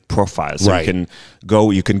Argentinian profiles. So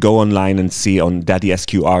you can go online and see on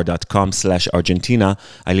daddysqr.com/Argentina.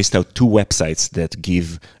 I list out 2 websites that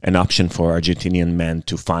give an option for Argentinian men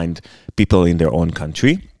to find people in their own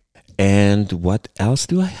country. And what else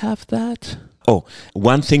do I have that? Oh,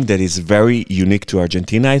 one thing that is very unique to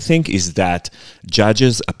Argentina, I think, is that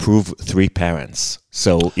judges approve 3 parents.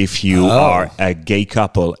 So if you are a gay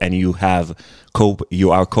couple and you are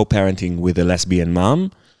co-parenting with a lesbian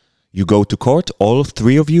mom, you go to court, all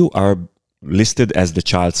 3 of you are listed as the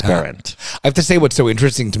child's parent. I have to say, what's so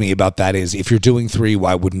interesting to me about that is, if you're doing 3,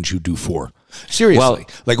 why wouldn't you do 4? Seriously.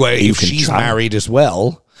 If she's married as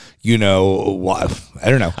well, I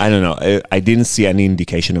don't know. I didn't see any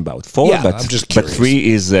indication about 4, I'm just curious. But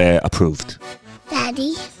 3 is approved.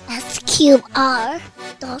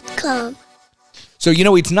 daddysqr.com. So,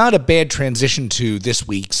 it's not a bad transition to this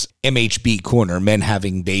week's MHB Corner, Men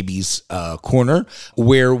Having Babies Corner,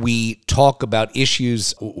 where we talk about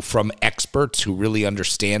issues from experts who really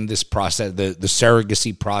understand this process, the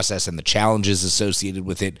surrogacy process and the challenges associated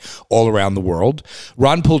with it all around the world.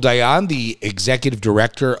 Ron Puldayan, the executive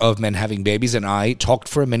director of Men Having Babies, and I talked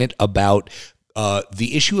for a minute about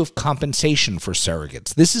the issue of compensation for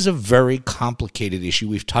surrogates. This is a very complicated issue.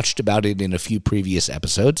 We've touched about it in a few previous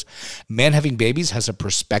episodes. Men Having Babies has a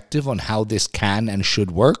perspective on how this can and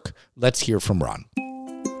should work. Let's hear from Ron.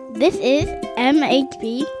 This is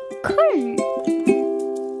MHB Corner.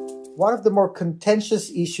 One of the more contentious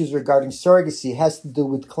issues regarding surrogacy has to do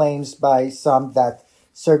with claims by some that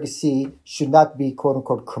surrogacy should not be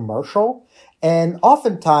quote-unquote commercial. And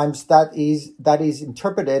oftentimes that is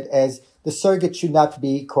interpreted as the surrogate should not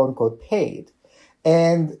be, quote unquote, paid.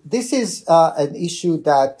 And this is an issue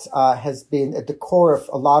that has been at the core of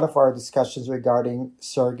a lot of our discussions regarding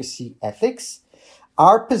surrogacy ethics.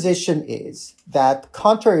 Our position is that,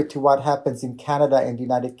 contrary to what happens in Canada and the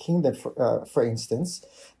United Kingdom, for instance,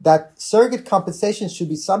 that surrogate compensation should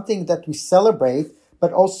be something that we celebrate,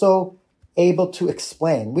 but also able to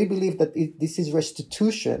explain. We believe that this is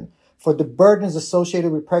restitution for the burdens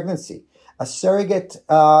associated with pregnancy. A surrogate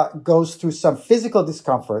goes through some physical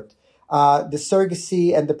discomfort. The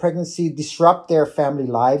surrogacy and the pregnancy disrupt their family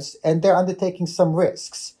lives, and they're undertaking some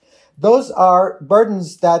risks. Those are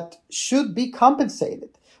burdens that should be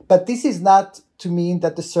compensated. But this is not to mean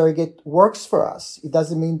that the surrogate works for us. It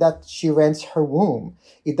doesn't mean that she rents her womb.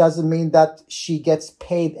 It doesn't mean that she gets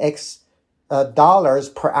paid X dollars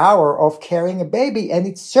per hour of carrying a baby. And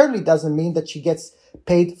it certainly doesn't mean that she gets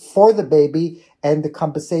paid for the baby, and the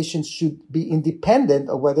compensation should be independent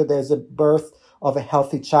of whether there's a birth of a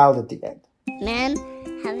healthy child at the end.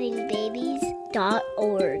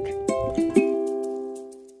 menhavingbabies.org.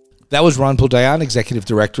 That was Ron Puldayan, Executive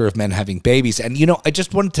Director of Men Having Babies. And, I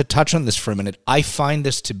just wanted to touch on this for a minute. I find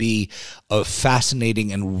this to be a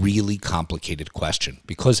fascinating and really complicated question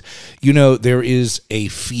because, there is a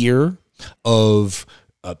fear of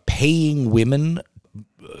paying women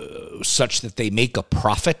such that they make a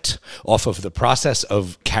profit off of the process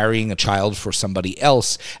of carrying a child for somebody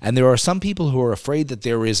else. And there are some people who are afraid that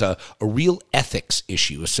there is a real ethics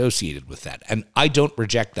issue associated with that. And I don't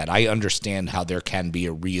reject that. I understand how there can be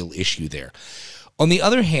a real issue there. On the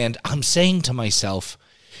other hand, I'm saying to myself,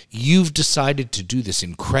 you've decided to do this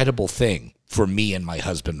incredible thing for me and my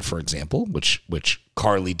husband, for example, which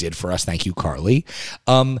Carly did for us. Thank you, Carly.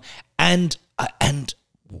 And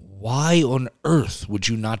why on earth would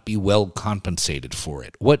you not be well compensated for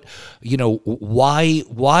it? Why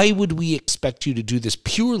would we expect you to do this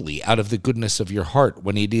purely out of the goodness of your heart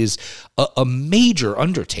when it is a major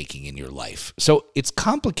undertaking in your life? So it's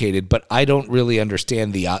complicated, but I don't really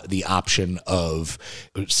understand the option of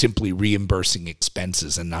simply reimbursing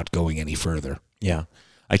expenses and not going any further. Yeah.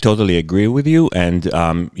 I totally agree with you, and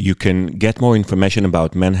you can get more information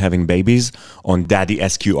about Men Having Babies on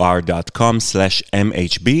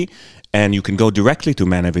daddysqr.com/MHB, and you can go directly to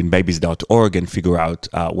menhavingbabies.org and figure out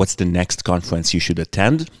what's the next conference you should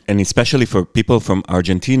attend. And especially for people from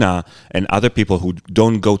Argentina and other people who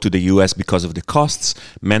don't go to the US because of the costs,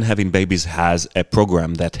 Men Having Babies has a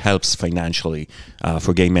program that helps financially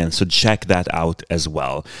for gay men. So check that out as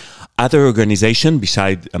well. Other organization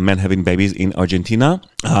beside Men Having Babies in Argentina,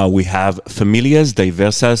 we have Familias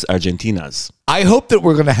Diversas Argentinas. I hope that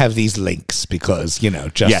we're going to have these links because,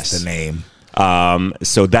 just the name.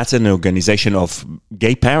 So that's an organization of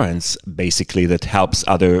gay parents, basically, that helps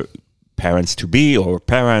other parents-to-be or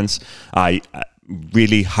parents. I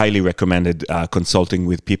really highly recommended consulting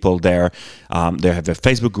with people there. They have a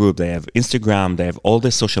Facebook group, they have Instagram, they have all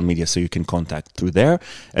the social media, so you can contact through there,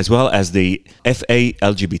 as well as the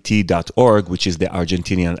FALGBT.org, which is the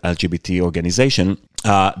Argentinian LGBT organization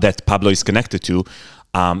that Pablo is connected to.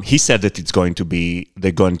 He said that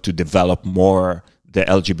they're going to develop more the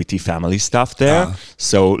LGBT family stuff there.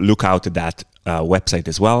 So look out at that website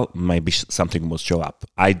as well. Maybe something will show up.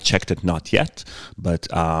 I checked it not yet, but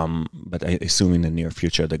I assume in the near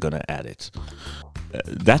future they're going to add it.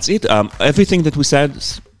 That's it. Everything that we said,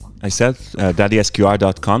 I said,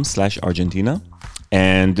 daddysqr.com/Argentina.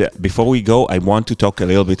 And before we go, I want to talk a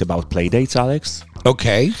little bit about playdates, Alex.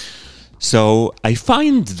 Okay. So I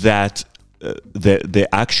find that the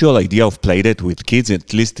actual idea of playdate with kids,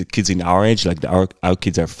 at least the kids in our age, like our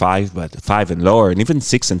kids are 5, but 5 and lower, and even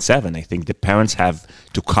 6 and 7, I think the parents have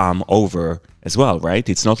to come over as well, right?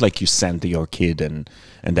 It's not like you send your kid and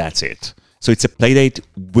that's it. So it's a playdate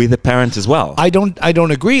with a parent as well. I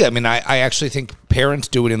don't agree. I mean, I actually think parents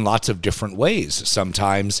do it in lots of different ways.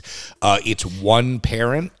 Sometimes it's one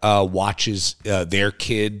parent watches their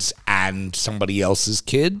kids and somebody else's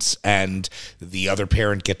kids, and the other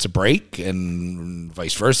parent gets a break, and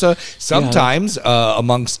vice versa. Sometimes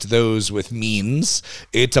amongst those with means,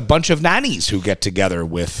 it's a bunch of nannies who get together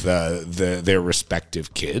with their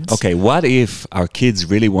respective kids. Okay, what if our kids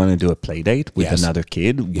really want to do a playdate with another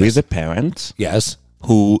kid, with a parent? Yes.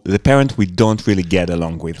 Who the parent we don't really get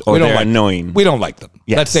along with, or they're annoying. We don't like them.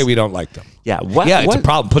 Yes. Let's say we don't like them. Yeah, it's a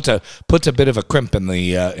problem. Puts a bit of a crimp in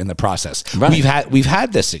the process. Right. We've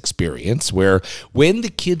had this experience where when the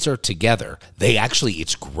kids are together,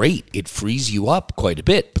 it's great. It frees you up quite a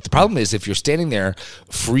bit. But the problem is if you're standing there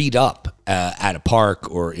freed up at a park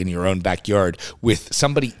or in your own backyard with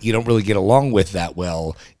somebody you don't really get along with that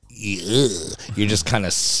well, you're just kind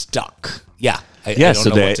of stuck. Yeah. So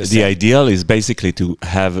the ideal is basically to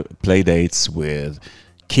have play dates with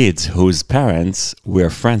kids whose parents we're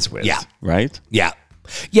friends with. Yeah. Right? Yeah.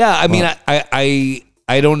 Yeah. I mean,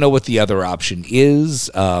 I don't know what the other option is.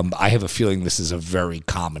 I have a feeling this is a very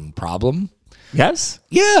common problem. Yes?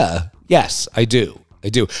 Yeah. Yes, I do.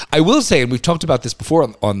 I will say, and we've talked about this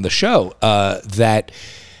before on the show, that,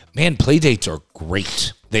 man, play dates are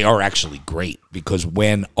great. They are actually great because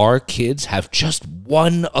when our kids have just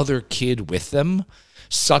one other kid with them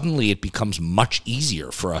suddenly it becomes much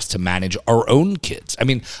easier for us to manage our own kids. I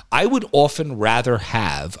mean, I would often rather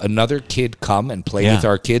have another kid come and play with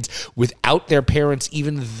our kids without their parents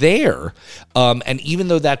even there. And even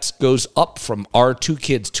though that goes up from our 2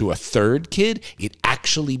 kids to a third kid, it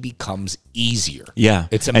actually becomes easier. Yeah.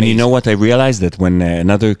 It's amazing. And you know what? I realized that when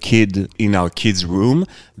another kid in our kids' room,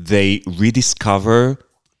 they rediscover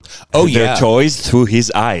their toys through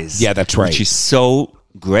his eyes. Yeah, that's right. Which is so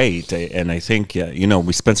great. And I think,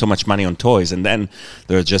 we spend so much money on toys and then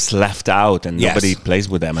they're just left out and nobody plays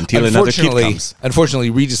with them until another kid comes. Unfortunately,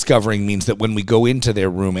 rediscovering means that when we go into their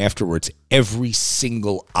room afterwards, every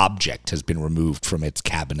single object has been removed from its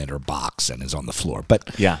cabinet or box and is on the floor.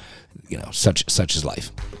 But, such is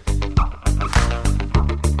life.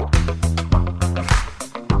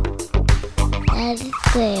 That is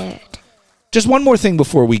weird. Just one more thing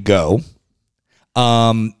before we go.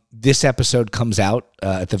 This episode comes out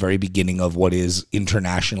at the very beginning of what is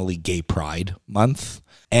internationally Gay Pride Month.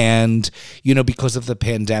 And, because of the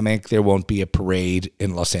pandemic, there won't be a parade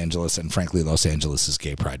in Los Angeles. And frankly, Los Angeles'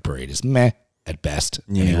 Gay Pride Parade is meh at best.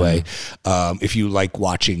 Anyway, if you like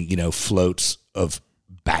watching, floats of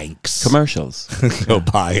banks. Commercials. Go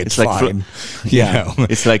by, it's fine.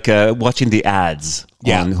 It's like watching the ads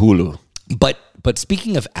on Hulu. But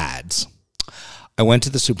speaking of ads, I went to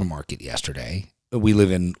the supermarket yesterday. We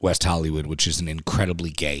live in West Hollywood, which is an incredibly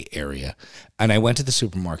gay area. And I went to the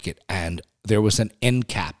supermarket and there was an end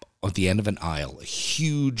cap at the end of an aisle, a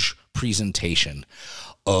huge presentation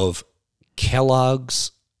of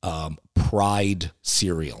Kellogg's Pride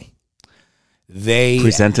cereal.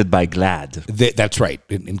 Presented by Glad. That's right,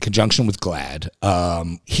 in conjunction with Glad.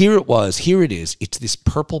 Here it is. It's this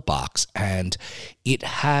purple box, and it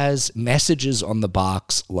has messages on the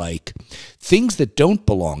box like things that don't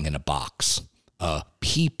belong in a box.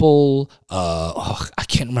 People, I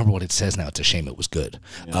can't remember what it says now. It's a shame. It was good.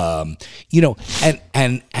 Yeah.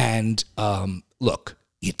 Look,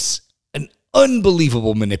 it's an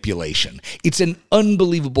unbelievable manipulation. It's an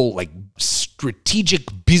unbelievable,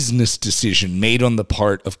 strategic business decision made on the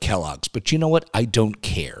part of Kellogg's. But you know what? I don't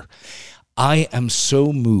care. I am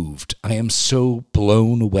so moved. I am so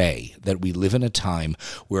blown away that we live in a time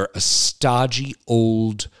where a stodgy,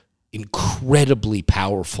 old, incredibly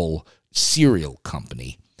powerful cereal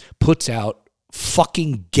company puts out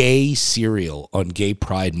fucking gay cereal on Gay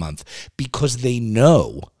Pride Month because they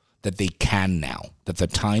know that they can now, that the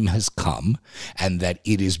time has come, and that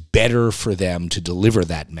it is better for them to deliver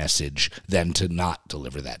that message than to not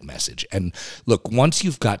deliver that message. And look, once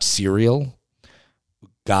you've got cereal,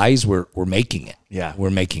 guys, we're making it. Yeah.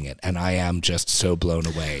 We're making it. And I am just so blown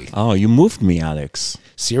away. Oh, you moved me, Alex.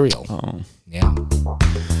 Cereal. Oh. Yeah.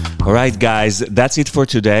 All right, guys, that's it for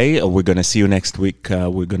today. We're going to see you next week.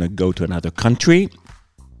 We're going to go to another country.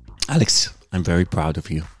 Alex, I'm very proud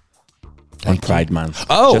of you. On Pride Month.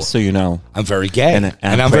 Oh. Just so you know. I'm very gay.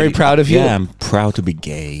 And I'm very proud of you. Yeah, I'm proud to be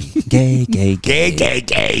gay. Gay.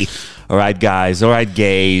 Gay. All right, guys. All right,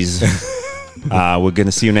 gays. We're going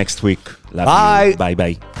to see you next week. Love Bye. you.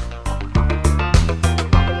 Bye.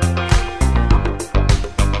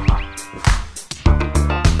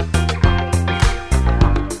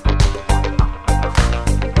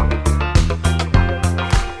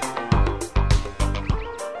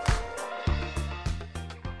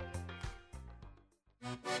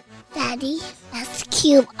 Daddy, that's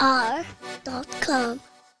QR.com.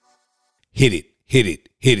 Hit it. Get it.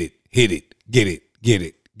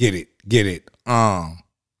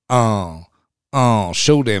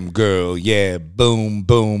 Show them, girl. Yeah. Boom,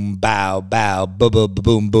 boom, bow, bow, boom,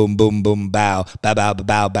 boom, boom, boom, boom, bow, bow, bow,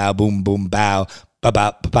 bow, bow, boom, boom, bow, bow,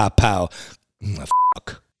 bow, bow, pow.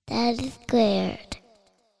 Fuck. That is weird.